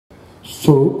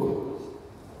soğuk,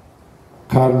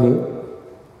 karlı,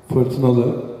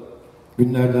 fırtınalı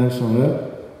günlerden sonra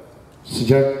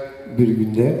sıcak bir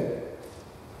günde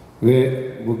ve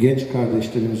bu genç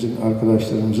kardeşlerimizin,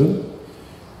 arkadaşlarımızın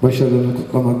başarılarını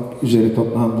kutlamak üzere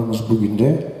toplandığımız bu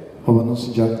günde havanın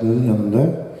sıcaklığının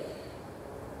yanında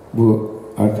bu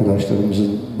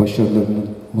arkadaşlarımızın başarılarının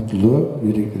mutluluğu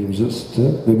yüreklerimizi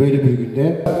ısıttı ve böyle bir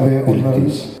günde ve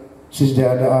onların siz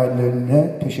değerli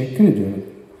ailelerine teşekkür ediyorum.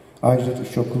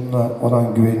 Ayjet Okulu'na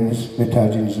olan güveniniz ve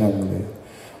tercihinizden dolayı.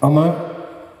 Ama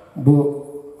bu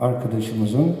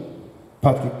arkadaşımızın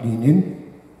patrikliğinin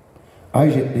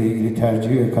Ayjet'le ilgili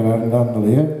tercihi ve kararından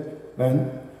dolayı ben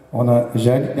ona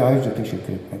özellikle ayrıca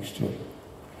teşekkür etmek istiyorum.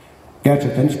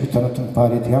 Gerçekten hiçbir tanıtım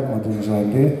faaliyeti yapmadığınız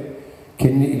halde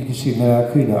kendi ilgisi,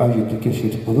 merakıyla Ayjet'i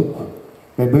keşfedip bulup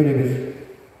ve böyle bir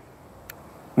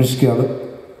riski alıp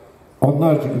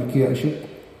onlarca ülkeyi aşıp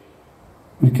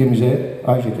ülkemize,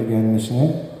 Ayjet'e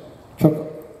gelmesini çok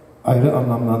ayrı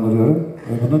anlamlandırıyorum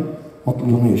ve bunun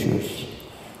mutluluğunu yaşıyoruz.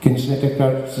 Kendisine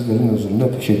tekrar sizlerin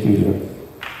huzurunda teşekkür ediyorum.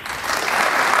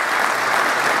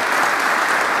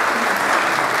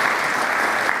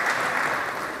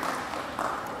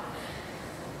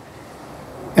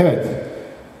 Evet,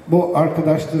 bu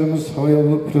arkadaşlarımız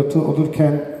havayolu pilotu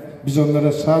olurken biz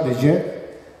onlara sadece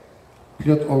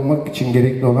pilot olmak için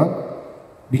gerekli olan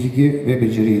bilgi ve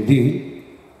beceriyi değil,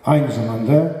 aynı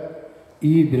zamanda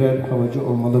iyi birer havacı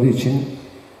olmaları için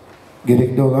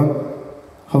gerekli olan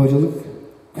havacılık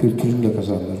kültürünü de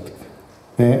kazandırdık.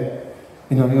 Ve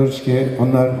inanıyoruz ki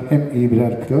onlar hem iyi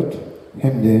birer pilot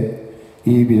hem de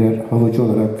iyi birer havacı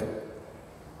olarak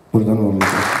buradan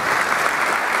uğurlayacak.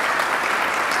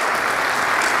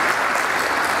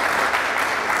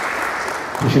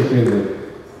 Teşekkür ederim.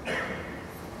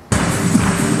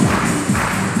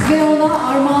 Ve ona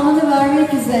armağanını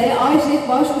vermek üzere Ayjet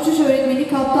Baş Uçuş Öğretmeni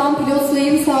Kaptan Pilot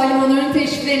Sayın Salim Onur'un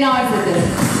teşriflerini arz ederim.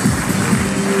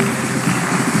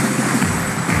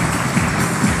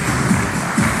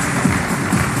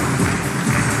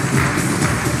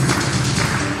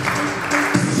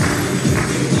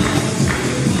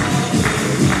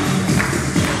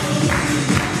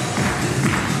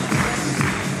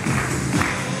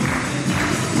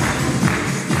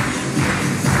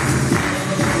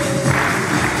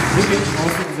 Bugün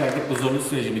 18 aylık bu zorlu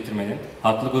süreci bitirmenin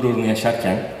haklı gururunu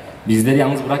yaşarken bizleri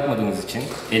yalnız bırakmadığınız için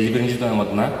 51. dönem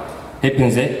adına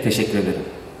hepinize teşekkür ederim.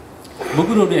 Bu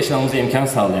gururu yaşamamıza imkan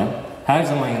sağlayan, her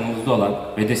zaman yanımızda olan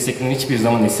ve desteklerini hiçbir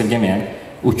zaman esirgemeyen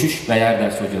uçuş ve yer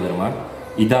ders hocalarıma,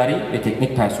 idari ve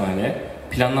teknik personele,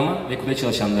 planlama ve kuda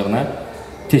çalışanlarına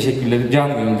teşekkürleri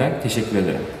canı gönülden teşekkür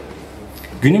ederim.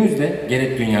 Günümüzde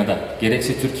gerek dünyada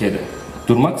gerekse Türkiye'de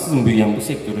durmaksızın büyüyen bu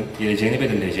sektörün geleceğini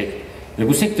belirleyecek ve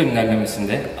bu sektörün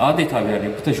ilerlemesinde adeta birer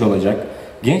yapı taşı olacak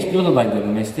genç pilot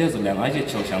adaylarını mesleğe hazırlayan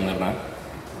Ayjet çalışanlarına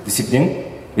disiplin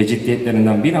ve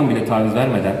ciddiyetlerinden bir an bile taviz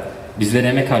vermeden bizlere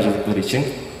emek harcadıkları için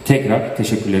tekrar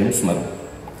teşekkürlerimi sunarım.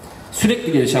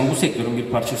 Sürekli gelişen bu sektörün bir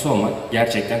parçası olmak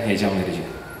gerçekten heyecan verici.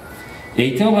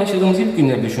 Eğitime başladığımız ilk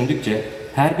günleri düşündükçe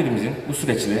her birimizin bu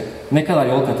süreçte ne kadar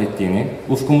yol kat ettiğini,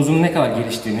 ufkumuzun ne kadar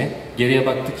geliştiğini geriye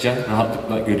baktıkça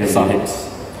rahatlıkla görüyor sahibiz.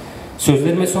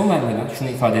 Sözlerime son vermeden şunu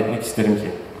ifade etmek isterim ki,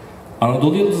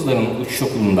 Anadolu Yıldızları'nın uçuş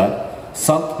okulunda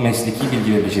salt mesleki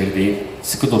bilgi ve beceri değil,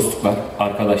 sıkı dostluklar,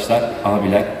 arkadaşlar,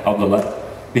 abiler, ablalar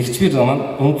ve hiçbir zaman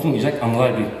unutulmayacak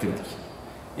anılar biriktirdik.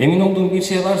 Emin olduğum bir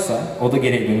şey varsa, o da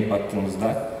geriye dönüp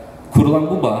baktığımızda, kurulan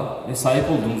bu bağ ve sahip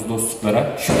olduğumuz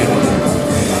dostluklara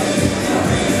şükrederiz.